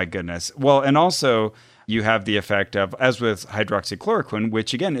 oh my goodness. Well, and also you have the effect of, as with hydroxychloroquine,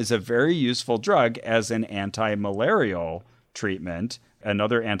 which again is a very useful drug as an anti-malarial treatment,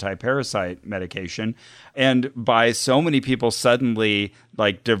 another anti-parasite medication. And by so many people suddenly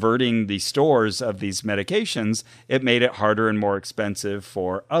like diverting the stores of these medications, it made it harder and more expensive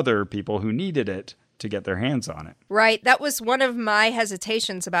for other people who needed it to get their hands on it. Right. That was one of my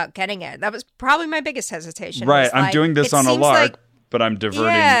hesitations about getting it. That was probably my biggest hesitation. Right. I'm doing this on a lark, but I'm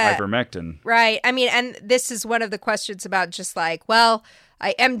diverting ivermectin. Right. I mean, and this is one of the questions about just like, well,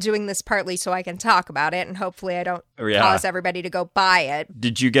 I am doing this partly so I can talk about it, and hopefully I don't cause everybody to go buy it.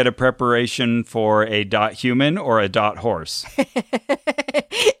 Did you get a preparation for a .human or a .horse?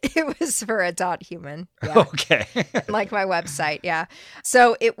 It was for a .human. Yeah. Okay. Like my website, yeah.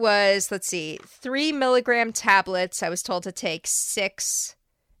 So it was, 3 milligram tablets. I was told to take 6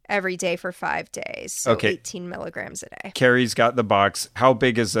 every day for 5 days. So 18 milligrams a day. Carrie's got the box. How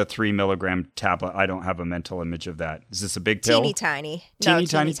big is a 3 milligram tablet? I don't have a mental image of that. Is this a big pill? Teeny tiny.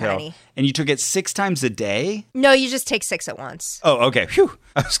 Teeny pill. And you took it 6 times a day? No, you just take 6 at once. Oh, okay. Phew.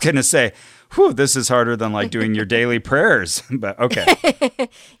 I was going to say, this is harder than like doing your daily prayers. But okay.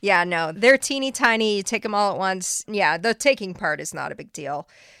 Yeah, no, they're teeny tiny. You take them all at once. Yeah, the taking part is not a big deal.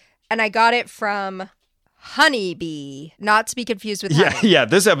 And I got it from Honeybee, not to be confused with honey. Yeah.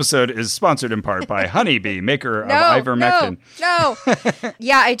 This episode is sponsored in part by Honeybee, maker of ivermectin. No.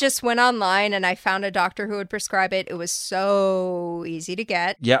 Yeah, I just went online and I found a doctor who would prescribe it. It was so easy to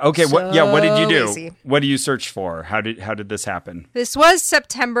get. Yeah. Okay. What did you do? Easy. What do you search for? How did this happen? This was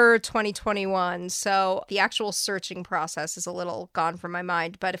September 2021, so the actual searching process is a little gone from my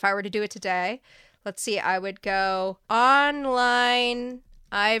mind. But if I were to do it today, let's see, I would go online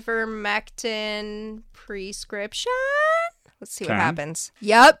ivermectin prescription. Let's see what happens.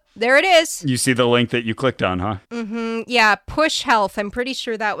 Yep, there it is. You see the link that you clicked on, huh? Mm-hmm. Yeah, Push Health. I'm pretty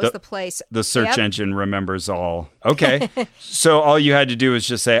sure that was the place. The search engine remembers all. Okay. So all you had to do was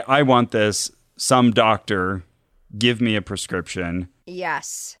just say, I want this. Some doctor, give me a prescription.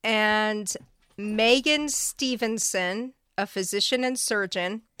 Yes. And Megan Stevenson, a physician and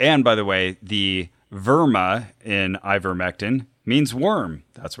surgeon. And by the way, the verma in ivermectin means worm.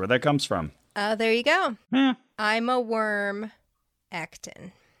 That's where that comes from. There you go. I'm a worm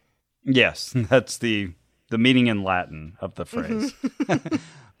actin. Yes, that's the meaning in Latin of the phrase.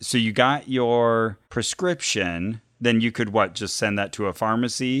 So you got your prescription, then you could just send that to a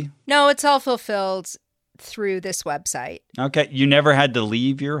pharmacy? No, it's all fulfilled through this website. Okay, you never had to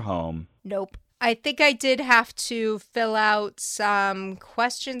leave your home? Nope. I think I did have to fill out some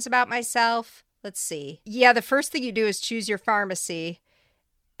questions about myself. Let's see. Yeah, the first thing you do is choose your pharmacy.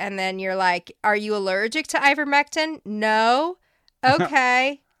 And then you're like, are you allergic to ivermectin? No.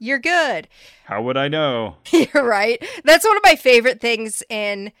 Okay, you're good. How would I know? You're right. That's one of my favorite things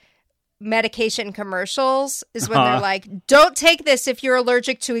in medication commercials is when they're like, don't take this if you're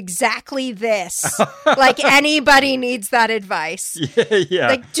allergic to exactly this. Like anybody needs that advice. Yeah.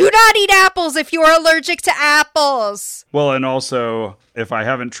 Like, do not eat apples if you are allergic to apples. Well, and also, if I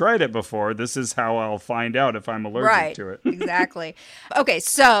haven't tried it before, this is how I'll find out if I'm allergic to it. Exactly. Okay,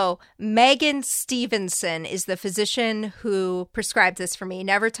 so Megan Stevenson is the physician who prescribed this for me.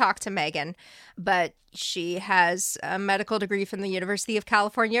 Never talked to Megan, but she has a medical degree from the University of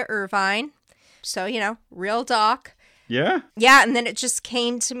California, Irvine. So, real doc. Yeah? Yeah, and then it just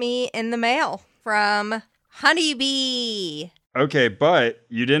came to me in the mail from Honeybee. Okay, but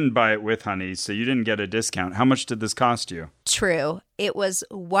you didn't buy it with honey, so you didn't get a discount. How much did this cost you? True. It was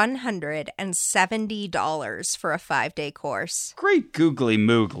 $170 for a 5-day course. Great googly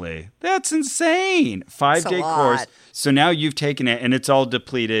moogly. That's insane. 5-day course. So now you've taken it and it's all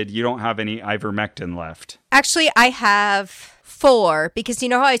depleted. You don't have any ivermectin left. Actually, I have 4 because you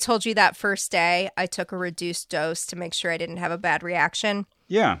know how I told you that first day I took a reduced dose to make sure I didn't have a bad reaction?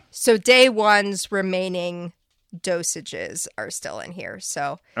 Yeah. So day 1's remaining dosages are still in here.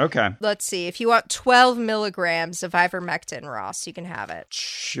 So okay, let's see. If you want 12 milligrams of ivermectin, Ross, you can have it.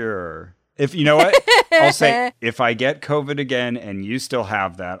 Sure. If you know what, I'll say if I get COVID again and you still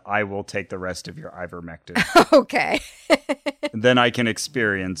have that, I will take the rest of your ivermectin. Okay. Then I can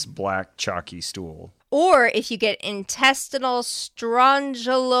experience black chalky stool. Or if you get intestinal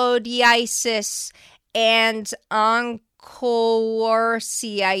strongyloidiasis and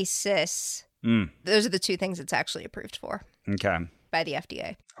onchocerciasis. Those are the 2 things it's actually approved for. Okay. By the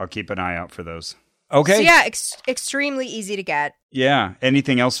FDA. I'll keep an eye out for those. Okay. So yeah, extremely easy to get. Yeah.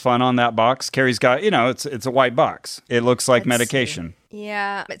 Anything else fun on that box? Carrie's got, it's a white box. It looks like medication. See.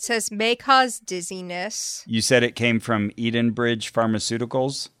 Yeah. It says may cause dizziness. You said it came from Edenbridge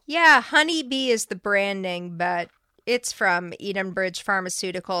Pharmaceuticals? Yeah. Honeybee is the branding, but it's from Edenbridge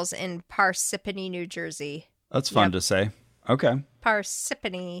Pharmaceuticals in Parsippany, New Jersey. That's fun to say. Okay.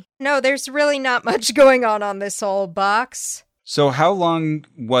 Parsippany. No, there's really not much going on this old box. So how long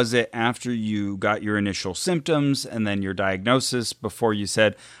was it after you got your initial symptoms and then your diagnosis before you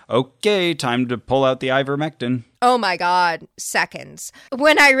said, okay, time to pull out the ivermectin? Oh my God, seconds.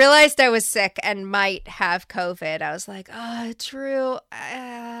 When I realized I was sick and might have COVID, I was like, oh, true.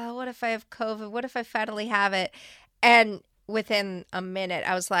 What if I have COVID? What if I finally have it? And within a minute,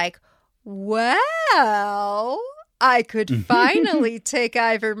 I was like, well, I could finally take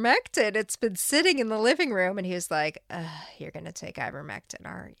ivermectin. It's been sitting in the living room. And he was like, you're going to take ivermectin,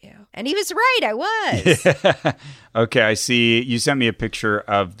 aren't you? And he was right. I was. Okay, I see. You sent me a picture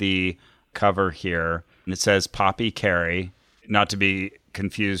of the cover here. And it says Poppy Carey, not to be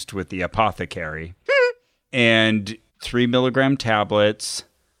confused with the apothecary. And 3 milligram tablets.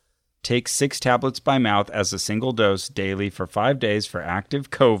 Take 6 tablets by mouth as a single dose daily for 5 days for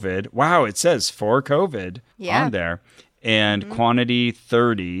active COVID. Wow, it says for COVID on there. And quantity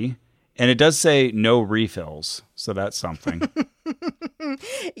 30. And it does say no refills. So that's something.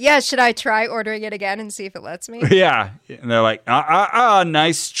 Yeah, should I try ordering it again and see if it lets me? Yeah. And they're like,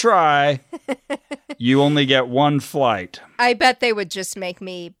 nice try. You only get one flight. I bet they would just make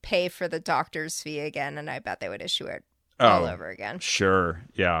me pay for the doctor's fee again, and I bet they would issue it all over again. Sure.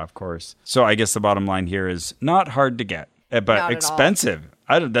 Yeah, of course. So I guess the bottom line here is not hard to get, but not expensive.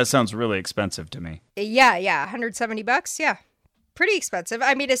 That sounds really expensive to me. Yeah. $170. Yeah. Pretty expensive.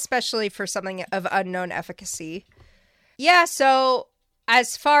 I mean, especially for something of unknown efficacy. Yeah. So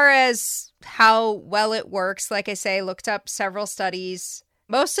as far as how well it works, like I say, looked up several studies.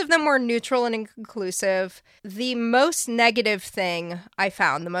 Most of them were neutral and inconclusive. The most negative thing I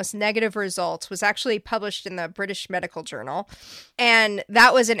found, the most negative result, was actually published in the British Medical Journal. And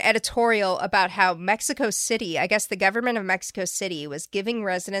that was an editorial about how Mexico City, I guess the government of Mexico City, was giving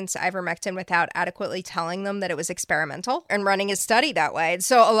residents ivermectin without adequately telling them that it was experimental and running a study that way. And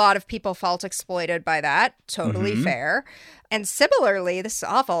so a lot of people felt exploited by that. Totally fair. And similarly, this is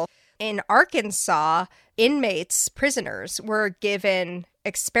awful. In Arkansas, inmates, prisoners, were given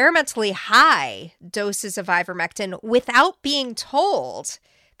experimentally high doses of ivermectin without being told.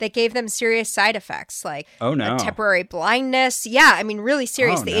 That gave them serious side effects like temporary blindness. Yeah, I mean, really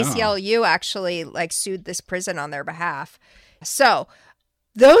serious. The ACLU actually sued this prison on their behalf. So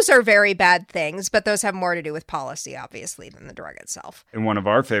those are very bad things, but those have more to do with policy, obviously, than the drug itself. In one of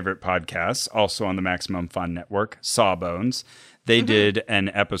our favorite podcasts, also on the Maximum Fun Network, Sawbones, they did an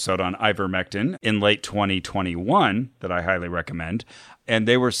episode on ivermectin in late 2021 that I highly recommend. And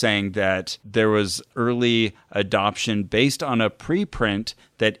they were saying that there was early adoption based on a preprint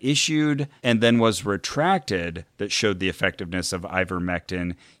that issued and then was retracted that showed the effectiveness of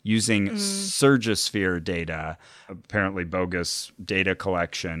ivermectin using Surgisphere data, apparently bogus data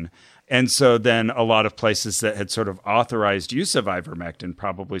collection. And so then a lot of places that had sort of authorized use of ivermectin,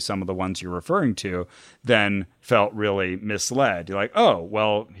 probably some of the ones you're referring to, then felt really misled. You're like, oh,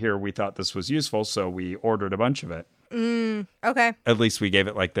 well, here we thought this was useful, so we ordered a bunch of it. Okay. At least we gave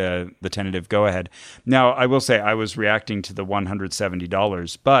it the tentative go-ahead. Now, I will say I was reacting to the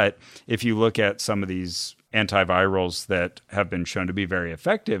 $170, but if you look at some of these antivirals that have been shown to be very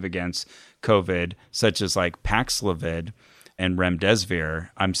effective against COVID, such as Paxlovid and Remdesivir,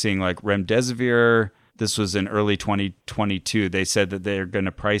 I'm seeing Remdesivir, this was in early 2022, they said that they're going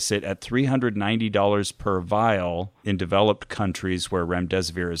to price it at $390 per vial in developed countries where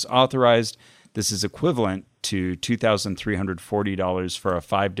Remdesivir is authorized. This is equivalent to $2,340 for a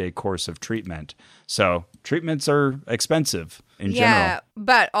 5-day course of treatment. So treatments are expensive in general. Yeah,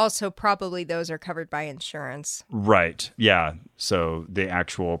 but also probably those are covered by insurance. Right. Yeah. So the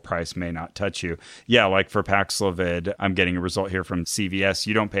actual price may not touch you. Yeah, like for Paxlovid, I'm getting a result here from CVS.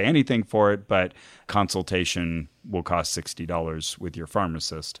 You don't pay anything for it, but consultation will cost $60 with your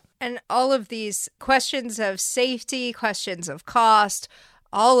pharmacist. And all of these questions of safety, questions of cost,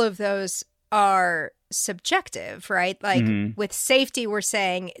 all of those are subjective, right? With safety, we're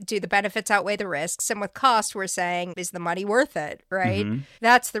saying, do the benefits outweigh the risks? And with cost, we're saying, is the money worth it, right?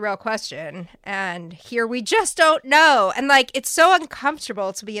 That's the real question. And here we just don't know. And it's so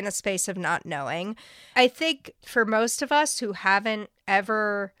uncomfortable to be in a space of not knowing. I think for most of us who haven't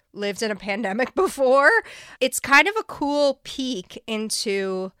ever lived in a pandemic before, it's kind of a cool peek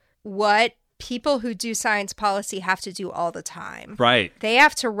into what people who do science policy have to do all the time. Right. They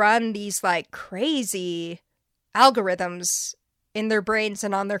have to run these crazy algorithms in their brains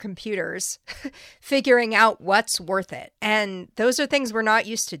and on their computers, figuring out what's worth it. And those are things we're not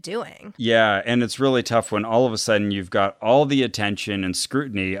used to doing. Yeah, and it's really tough when all of a sudden you've got all the attention and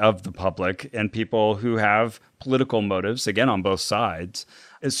scrutiny of the public and people who have political motives, again, on both sides,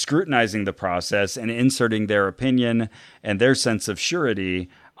 is scrutinizing the process and inserting their opinion and their sense of surety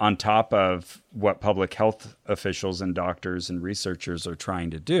on top of what public health officials and doctors and researchers are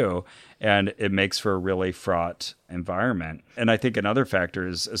trying to do. And it makes for a really fraught environment. And I think another factor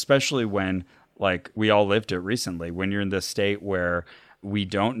is, especially when, like, we all lived it recently, when you're in this state where we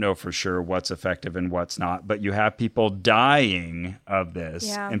don't know for sure what's effective and what's not, but you have people dying of this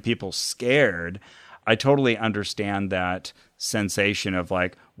and people scared. I totally understand that sensation of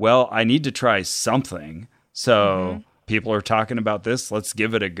like, well, I need to try something. So people are talking about this. Let's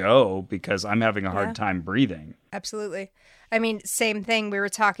give it a go because I'm having a hard time breathing. Absolutely. I mean, same thing we were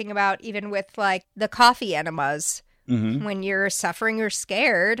talking about even with like the coffee enemas. When you're suffering or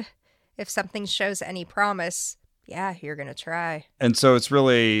scared, if something shows any promise, you're going to try. And so it's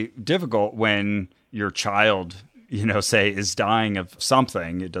really difficult when your child, say is dying of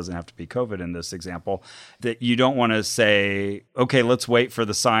something. It doesn't have to be COVID in this example, that you don't want to say, okay, let's wait for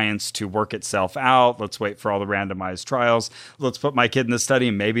the science to work itself out. Let's wait for all the randomized trials. Let's put my kid in the study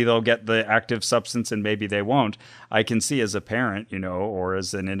and maybe they'll get the active substance and maybe they won't. I can see as a parent, or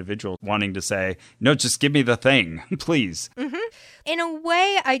as an individual wanting to say, no, just give me the thing, please. In a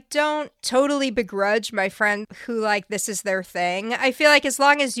way, I don't totally begrudge my friend who like this is their thing. I feel like as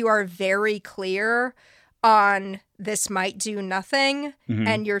long as you are very clear on this might do nothing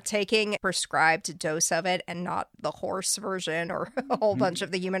and you're taking a prescribed dose of it and not the horse version or a whole bunch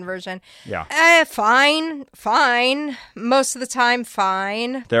of the human version. Fine. Most of the time,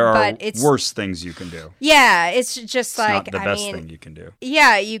 fine. There are worse things you can do. Yeah, it's just like, not the best thing you can do.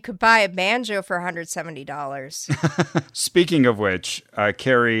 Yeah, you could buy a banjo for $170. Speaking of which,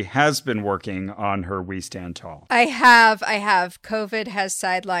 Carrie has been working on her We Stand Tall. I have. COVID has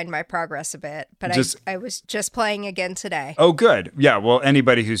sidelined my progress a bit, but I was just playing again today. Oh, good. Yeah, well,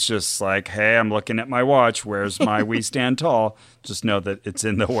 anybody who's just like, hey, I'm looking at my watch, where's my We Stand Tall? Just know that it's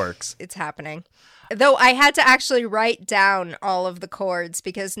in the works. It's happening. Though I had to actually write down all of the chords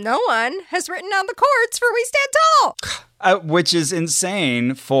because no one has written down the chords for We Stand Tall. Which is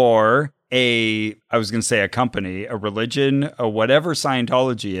insane for a company, a religion, or whatever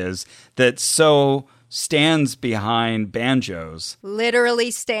Scientology is, that so stands behind banjos.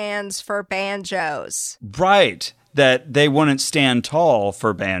 Literally stands for banjos. Right. That they wouldn't stand tall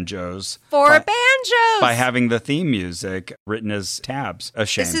for banjos. By having the theme music written as tabs. A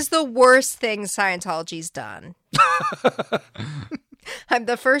shame. This is the worst thing Scientology's done. I'm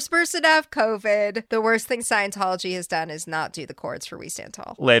the first person to have COVID. The worst thing Scientology has done is not do the chords for We Stand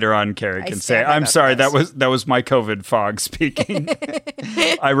Tall. Later on, Carrie can say, I'm sorry, that was my COVID fog speaking.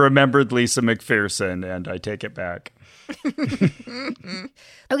 I remembered Lisa McPherson, and I take it back.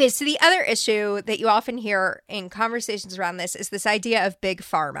 Okay, so the other issue that you often hear in conversations around this idea of big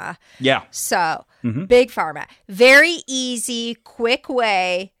pharma. Yeah. So, big pharma. Very easy, quick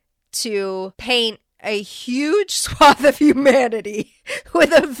way to paint a huge swath of humanity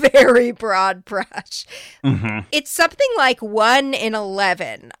with a very broad brush. It's something like 1 in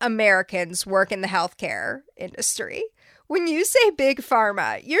 11 Americans work in the healthcare industry. When you say big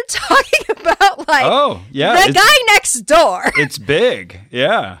pharma, you're talking about like the guy next door. It's big.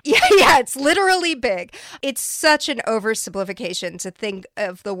 Yeah. Yeah, it's literally big. It's such an oversimplification to think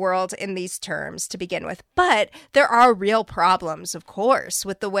of the world in these terms to begin with. But there are real problems, of course,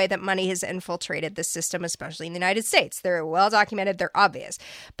 with the way that money has infiltrated the system, especially in the United States. They're well documented. They're obvious.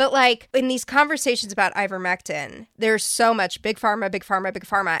 But like in these conversations about ivermectin, there's so much big pharma, big pharma, big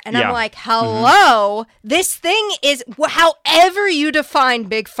pharma. And I'm like, hello, this thing is... However you define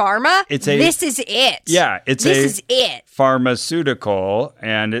big pharma, this is it. Yeah, this is it. Pharmaceutical,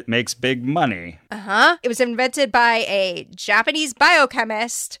 and it makes big money. It was invented by a Japanese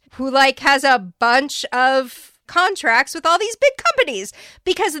biochemist who has a bunch of contracts with all these big companies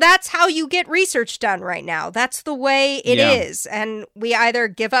because that's how you get research done right now. That's the way it is. And we either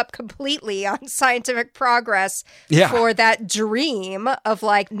give up completely on scientific progress for that dream of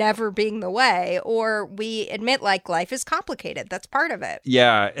never being the way, or we admit life is complicated. That's part of it.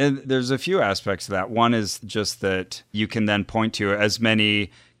 Yeah. And there's a few aspects of that. One is just that you can then point to as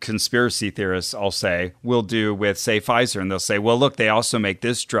many conspiracy theorists, I'll say, will do with, say, Pfizer. And they'll say, well, look, they also make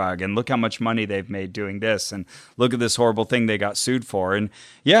this drug and look how much money they've made doing this. And look at this horrible thing they got sued for. And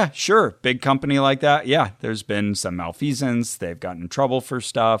yeah, sure, big company like that. Yeah, there's been some malfeasance. They've gotten in trouble for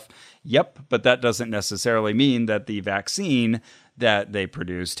stuff. Yep. But that doesn't necessarily mean that the vaccine that they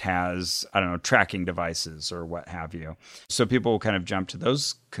produced has, tracking devices or what have you. So people will kind of jump to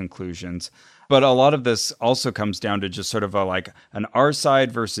those conclusions. But a lot of this also comes down to just sort of an our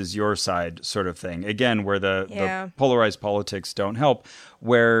side versus your side sort of thing. Again, where the polarized politics don't help,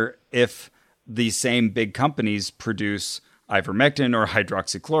 where if the same big companies produce ivermectin or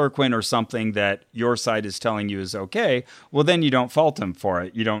hydroxychloroquine or something that your side is telling you is okay, well, then you don't fault them for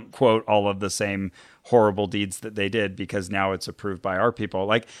it. You don't quote all of the same horrible deeds that they did because now it's approved by our people.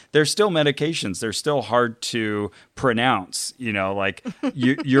 Like, there's still medications. They're still hard to pronounce, like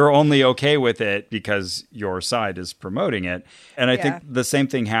you're only okay with it because your side is promoting it. And I think the same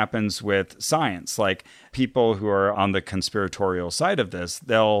thing happens with science. Like, people who are on the conspiratorial side of this,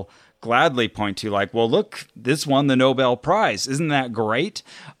 they'll gladly point to like, well, look, this won the Nobel Prize. Isn't that great?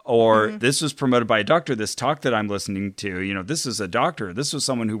 Or this was promoted by a doctor. This talk that I'm listening to, this is a doctor. This was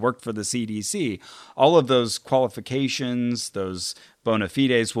someone who worked for the CDC. All of those qualifications, those bona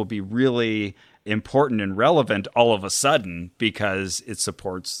fides will be really important and relevant all of a sudden because it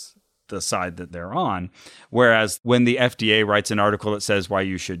supports the side that they're on. Whereas when the FDA writes an article that says why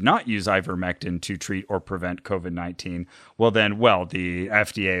you should not use ivermectin to treat or prevent COVID-19, the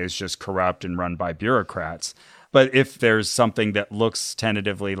FDA is just corrupt and run by bureaucrats. But if there's something that looks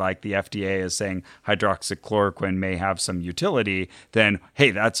tentatively like the FDA is saying hydroxychloroquine may have some utility, then,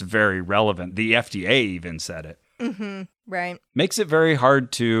 hey, that's very relevant. The FDA even said it. Mm-hmm. Right. Makes it very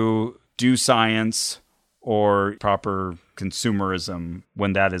hard to do science or proper consumerism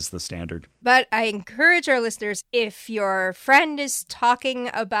when that is the standard. But I encourage our listeners, if your friend is talking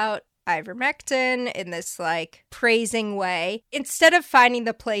about ivermectin in this praising way, instead of finding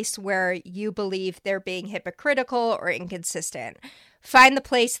the place where you believe they're being hypocritical or inconsistent, find the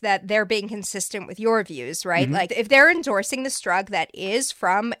place that they're being consistent with your views, right? Mm-hmm. Like, if they're endorsing this drug that is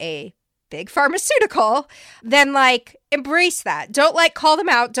from a big pharmaceutical, then embrace that. Don't call them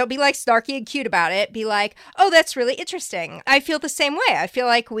out. Don't be snarky and cute about it. Be like, oh, that's really interesting. I feel the same way. I feel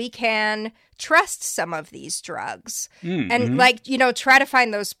like we can trust some of these drugs and try to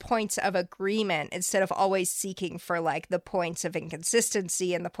find those points of agreement instead of always seeking for the points of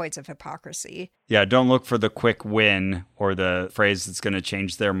inconsistency and the points of hypocrisy. Yeah, don't look for the quick win or the phrase that's going to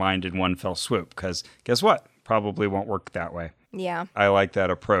change their mind in one fell swoop, because guess what? Probably won't work that way. Yeah. I like that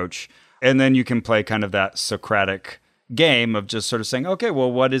approach. And then you can play kind of that Socratic game of just sort of saying, okay,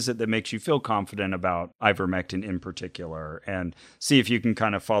 well, what is it that makes you feel confident about ivermectin in particular? And see if you can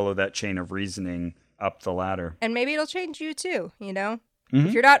kind of follow that chain of reasoning up the ladder. And maybe it'll change you too, Mm-hmm.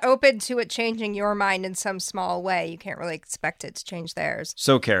 If you're not open to it changing your mind in some small way, you can't really expect it to change theirs.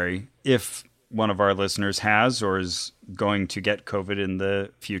 So, Carrie, if one of our listeners has or is going to get COVID in the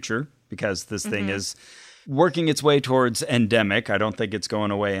future, because this thing is working its way towards endemic. I don't think it's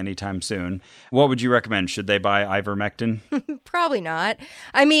going away anytime soon. What would you recommend? Should they buy ivermectin? Probably not.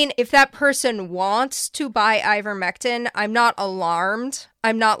 I mean, if that person wants to buy ivermectin, I'm not alarmed.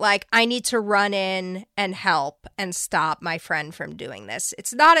 I'm not I need to run in and help and stop my friend from doing this.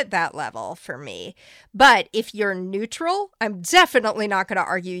 It's not at that level for me. But if you're neutral, I'm definitely not going to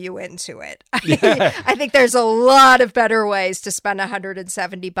argue you into it. I think there's a lot of better ways to spend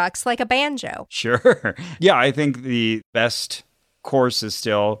 $170 like a banjo. Sure. Yeah, I think the best course is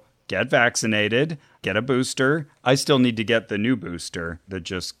still get vaccinated, get a booster. I still need to get the new booster that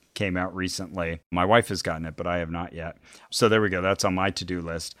just came out recently. My wife has gotten it, but I have not yet. So there we go. That's on my to-do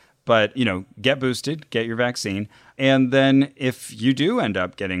list. But, get boosted, get your vaccine. And then if you do end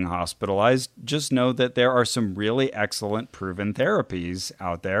up getting hospitalized, just know that there are some really excellent proven therapies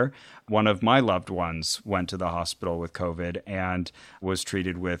out there. One of my loved ones went to the hospital with COVID and was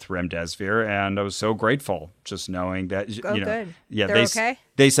treated with remdesivir. And I was so grateful just knowing that, good. Yeah, they're okay?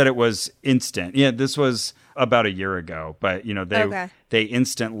 They said it was instant. Yeah, this was about a year ago, but, they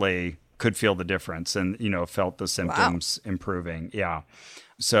instantly could feel the difference and, felt the symptoms improving. Yeah.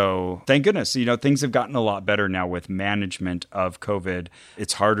 So thank goodness, things have gotten a lot better now with management of COVID.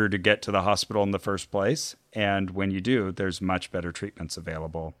 It's harder to get to the hospital in the first place. And when you do, there's much better treatments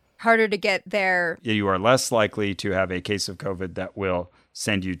available. Harder to get there. You are less likely to have a case of COVID that will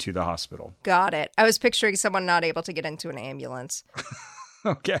send you to the hospital. Got it. I was picturing someone not able to get into an ambulance.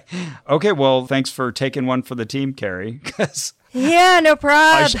 Okay. Well, thanks for taking one for the team, Carrie. Yeah, no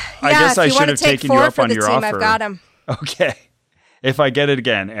problem. I guess I should have taken you up on your offer. I've got him. Okay. If I get it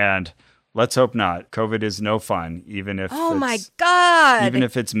again, and let's hope not. COVID is no fun, even if my God. Even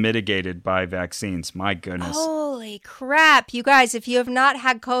if it's mitigated by vaccines. My goodness. Holy crap. You guys, if you have not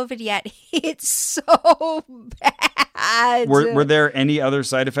had COVID yet, it's so bad. Were there any other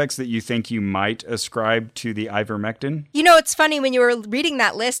side effects that you think you might ascribe to the ivermectin? It's funny, when you were reading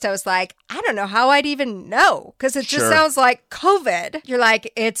that list, I was like, I don't know how I'd even know, because it just sounds like COVID. You're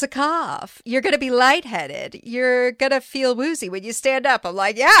like, it's a cough. You're going to be lightheaded. You're going to feel woozy when you stand up. I'm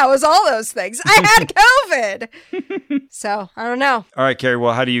like, yeah, it was all those things. I had COVID. So, I don't know. All right, Carrie,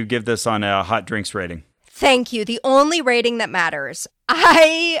 well, how do you give this on a hot drinks rating? Thank you. The only rating that matters.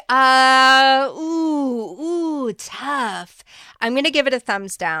 Tough. I'm going to give it a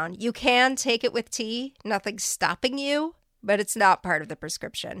thumbs down. You can take it with tea. Nothing's stopping you, but it's not part of the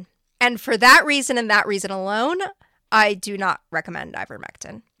prescription. And for that reason and that reason alone, I do not recommend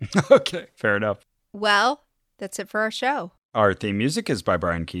ivermectin. Okay, fair enough. Well, that's it for our show. Our theme music is by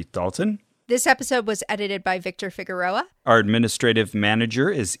Brian Keith Dalton. This episode was edited by Victor Figueroa. Our administrative manager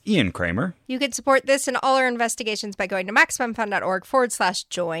is Ian Kramer. You can support this and all our investigations by going to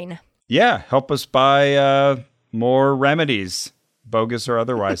MaximumFun.org/join. Yeah, help us buy more remedies, bogus or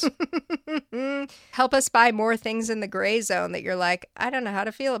otherwise. Help us buy more things in the gray zone that you're like, I don't know how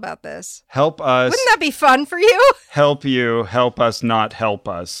to feel about this. Help us. Wouldn't that be fun for you? Help you. Help us not help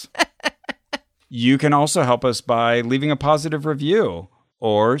us. You can also help us by leaving a positive review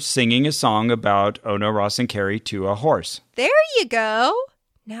or singing a song about Ono, Ross, and Carrie to a horse. There you go.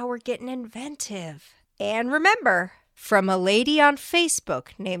 Now we're getting inventive. And remember, from a lady on Facebook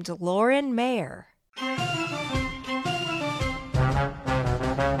named Lauren Mayer.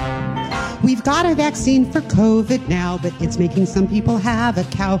 We've got a vaccine for COVID now, but it's making some people have a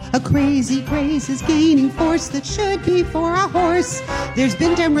cow. A crazy craze is gaining force that should be for a horse. There's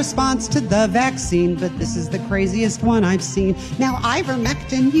been dim response to the vaccine, but this is the craziest one I've seen. Now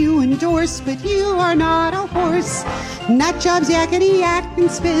ivermectin you endorse, but you are not a horse. Nut jobs, yakety yak, and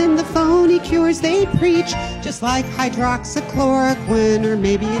spin the phony cures they preach, just like hydroxychloroquine or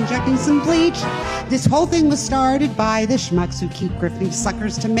maybe injecting some bleach. This whole thing was started by the schmucks who keep grifting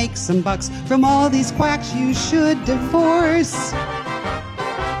suckers to make some bucks. From all these quacks you should divorce,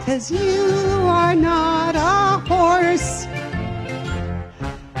 'cause you are not a horse.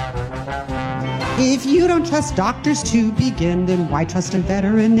 If you don't trust doctors to begin, then why trust a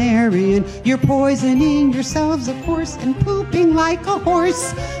veterinarian? You're poisoning yourselves, of course, and pooping like a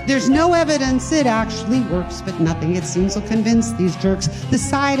horse. There's no evidence it actually works, but nothing it seems will convince these jerks. The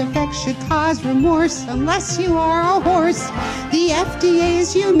side effects should cause remorse unless you are a horse. The FDA,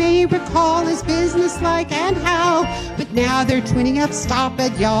 as you may recall, is businesslike and how, but now they're twinning up, stop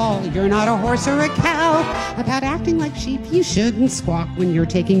it, y'all. You're not a horse or a cow. About acting like sheep, you shouldn't squawk when you're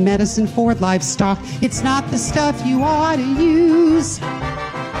taking medicine for livestock. It's not the stuff you ought to use,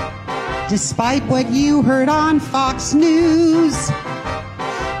 despite what you heard on Fox News.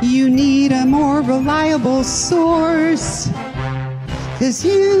 You need a more reliable source, 'cause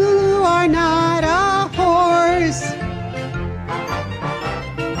you are not a horse.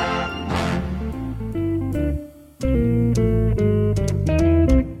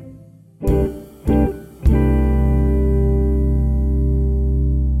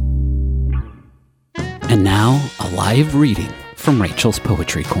 And now, a live reading from Rachel's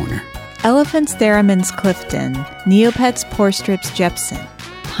Poetry Corner. Elephants Theremins Clifton, Neopets Porstrips Jepson,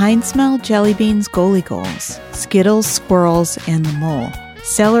 Pine Smell Jelly Beans Goalie Goals, Skittles Squirrels and the Mole,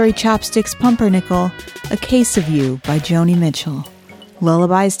 Celery Chopsticks Pumpernickel, A Case of You by Joni Mitchell,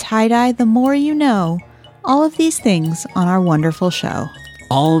 Lullabies Tie-Dye The More You Know, all of these things on our wonderful show.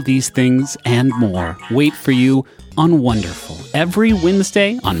 All of these things and more wait for you on Wonderful every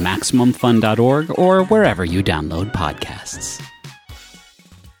Wednesday on MaximumFun.org or wherever you download podcasts.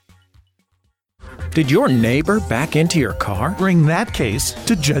 Did your neighbor back into your car? Bring that case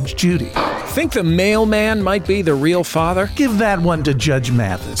to Judge Judy. Think the mailman might be the real father? Give that one to Judge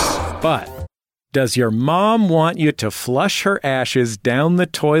Mathis. But does your mom want you to flush her ashes down the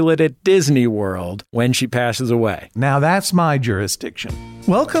toilet at Disney World when she passes away? Now that's my jurisdiction.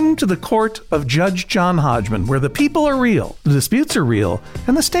 Welcome to the court of Judge John Hodgman, where the people are real, the disputes are real,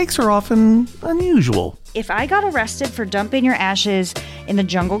 and the stakes are often unusual. If I got arrested for dumping your ashes in the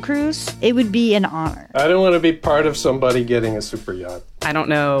Jungle Cruise, it would be an honor. I don't want to be part of somebody getting a super yacht. I don't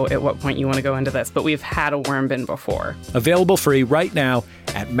know at what point you want to go into this, but we've had a worm bin before. Available free right now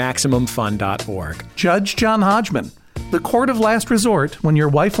at MaximumFun.org. Judge John Hodgman, the court of last resort when your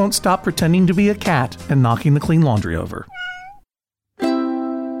wife won't stop pretending to be a cat and knocking the clean laundry over.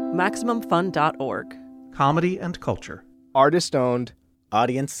 MaximumFun.org. Comedy and culture. Artist owned.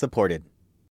 Audience supported.